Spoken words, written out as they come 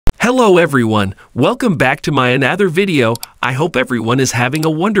Hello everyone, welcome back to my another video. I hope everyone is having a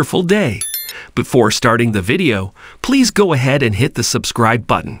wonderful day. Before starting the video, please go ahead and hit the subscribe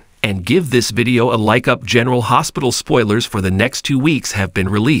button and give this video a like up. General Hospital spoilers for the next 2 weeks have been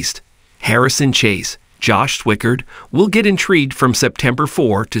released. Harrison Chase, Josh Swickard will get intrigued from September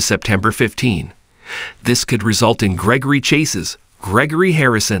 4 to September 15. This could result in Gregory Chase's Gregory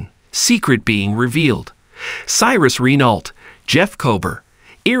Harrison secret being revealed. Cyrus Renault, Jeff Kober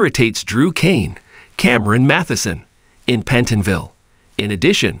irritates Drew Kane, Cameron Matheson in Pentonville. In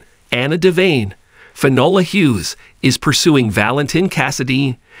addition, Anna Devane, Finola Hughes is pursuing Valentin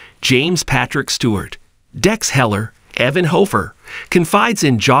Cassadine, James Patrick Stewart. Dex Heller, Evan Hofer, confides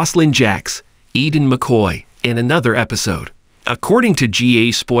in Jocelyn Jacks, Eden McCoy in another episode. According to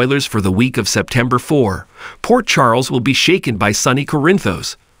GA spoilers for the week of September 4, Port Charles will be shaken by Sonny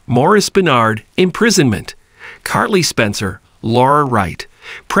Corinthos, Morris Bernard, imprisonment. Carly Spencer, Laura Wright,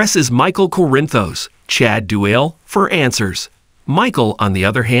 presses Michael Corinthos, Chad Duell, for answers. Michael, on the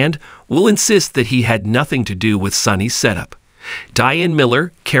other hand, will insist that he had nothing to do with Sonny's setup. Diane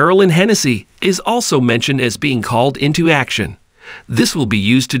Miller, Carolyn Hennessy, is also mentioned as being called into action. This will be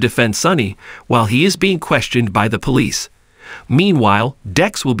used to defend Sonny while he is being questioned by the police. Meanwhile,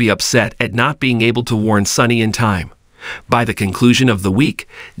 Dex will be upset at not being able to warn Sonny in time. By the conclusion of the week,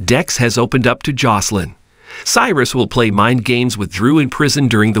 Dex has opened up to Jocelyn. Cyrus will play mind games with Drew in prison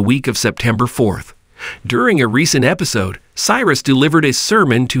during the week of September 4th. During a recent episode, Cyrus delivered a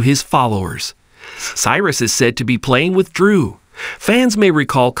sermon to his followers. Cyrus is said to be playing with Drew. Fans may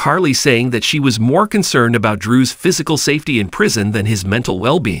recall Carly saying that she was more concerned about Drew's physical safety in prison than his mental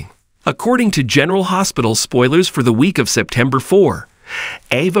well-being. According to General Hospital spoilers for the week of September 4,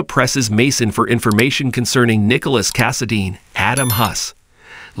 Ava presses Mason for information concerning Nicholas Cassadine, Adam Huss.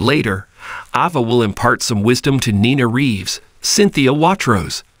 Later, Ava will impart some wisdom to Nina Reeves, Cynthia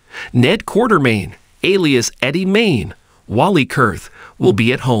Watrous. Ned Quartermain, alias Eddie Main, Wally Kurth, will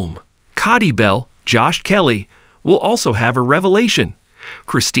be at home. Cotty Bell, Josh Kelly, will also have a revelation.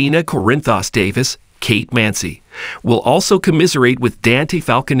 Christina Corinthos Davis, Kate Mancy, will also commiserate with Dante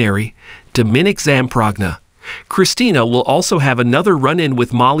Falconeri, Dominic Zamprogna. Christina will also have another run-in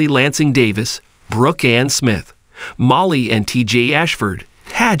with Molly Lansing Davis, Brooke Ann Smith. Molly and TJ Ashford,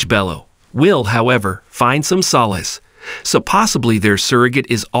 Hadj Bello, will, however, find some solace. So possibly their surrogate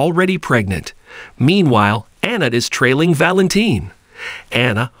is already pregnant. Meanwhile, Anna is trailing Valentine.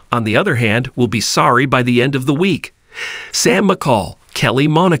 Anna, on the other hand, will be sorry by the end of the week. Sam McCall, Kelly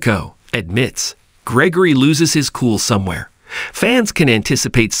Monaco, admits Gregory loses his cool somewhere. Fans can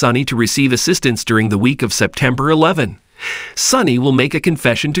anticipate Sonny to receive assistance during the week of September 11. Sonny will make a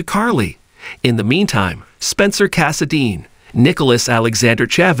confession to Carly. In the meantime, Spencer Cassadine, Nicholas Alexander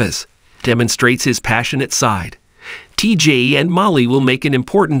Chavez, demonstrates his passionate side. TJ and Molly will make an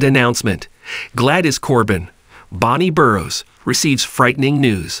important announcement. Gladys Corbin, Bonnie Burrows, receives frightening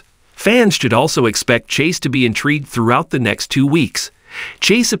news. Fans should also expect Chase to be intrigued throughout the next 2 weeks.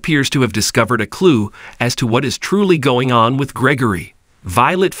 Chase appears to have discovered a clue as to what is truly going on with Gregory.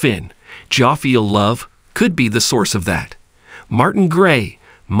 Violet Finn, Joffiel Love, could be the source of that. Martin Gray,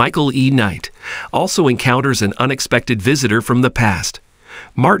 Michael E. Knight, also encounters an unexpected visitor from the past.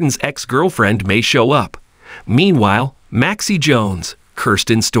 Martin's ex-girlfriend may show up. Meanwhile, Maxie Jones,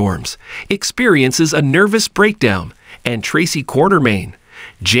 Kirsten Storms, experiences a nervous breakdown, and Tracy Quartermain,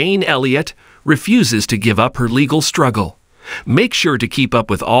 Jane Elliott, refuses to give up her legal struggle. Make sure to keep up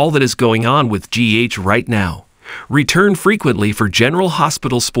with all that is going on with GH right now. Return frequently for General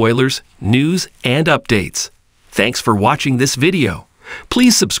Hospital spoilers, news, and updates. Thanks for watching this video.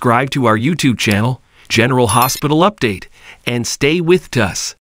 Please subscribe to our YouTube channel, General Hospital Update, and stay with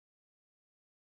us.